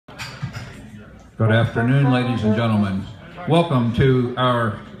Good afternoon, ladies and gentlemen. Welcome to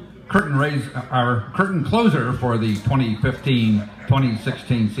our curtain closer for the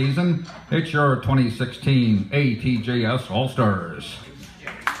 2015-2016 season. It's your 2016 ATJS All-Stars.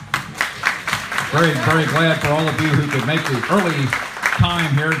 Very glad for all of you who could make the early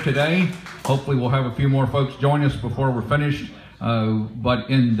time here today. Hopefully we'll have a few more folks join us before we're finished. But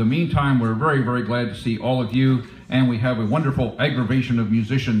in the meantime, we're very glad to see all of you, and we have a wonderful aggravation of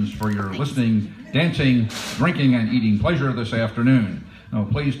musicians for your listening, dancing, drinking, and eating pleasure this afternoon. Now,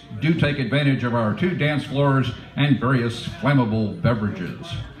 please do take advantage of our 2 dance floors and various flammable beverages.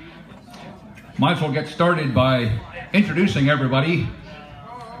 Might as well get started by introducing everybody.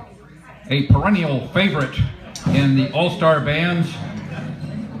 A perennial favorite in the all-star bands,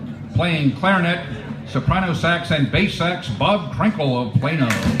 playing clarinet, soprano sax, and bass sax, Bob Krenkle of Plano.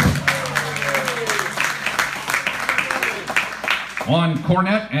 On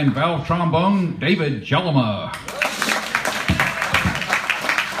cornet and valve trombone, David Jellema.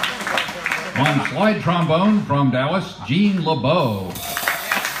 On slide trombone from Dallas, Eugene LeBeaux.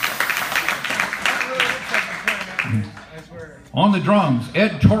 On the drums,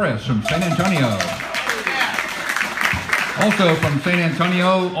 Ed Torres from San Antonio. Also from San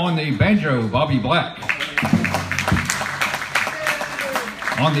Antonio on the banjo, Bobby Black.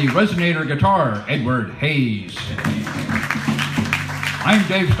 On the resonator guitar, Edward Hayes. I'm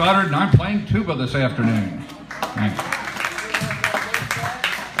Dave Stoddard, and I'm playing tuba this afternoon. Thanks.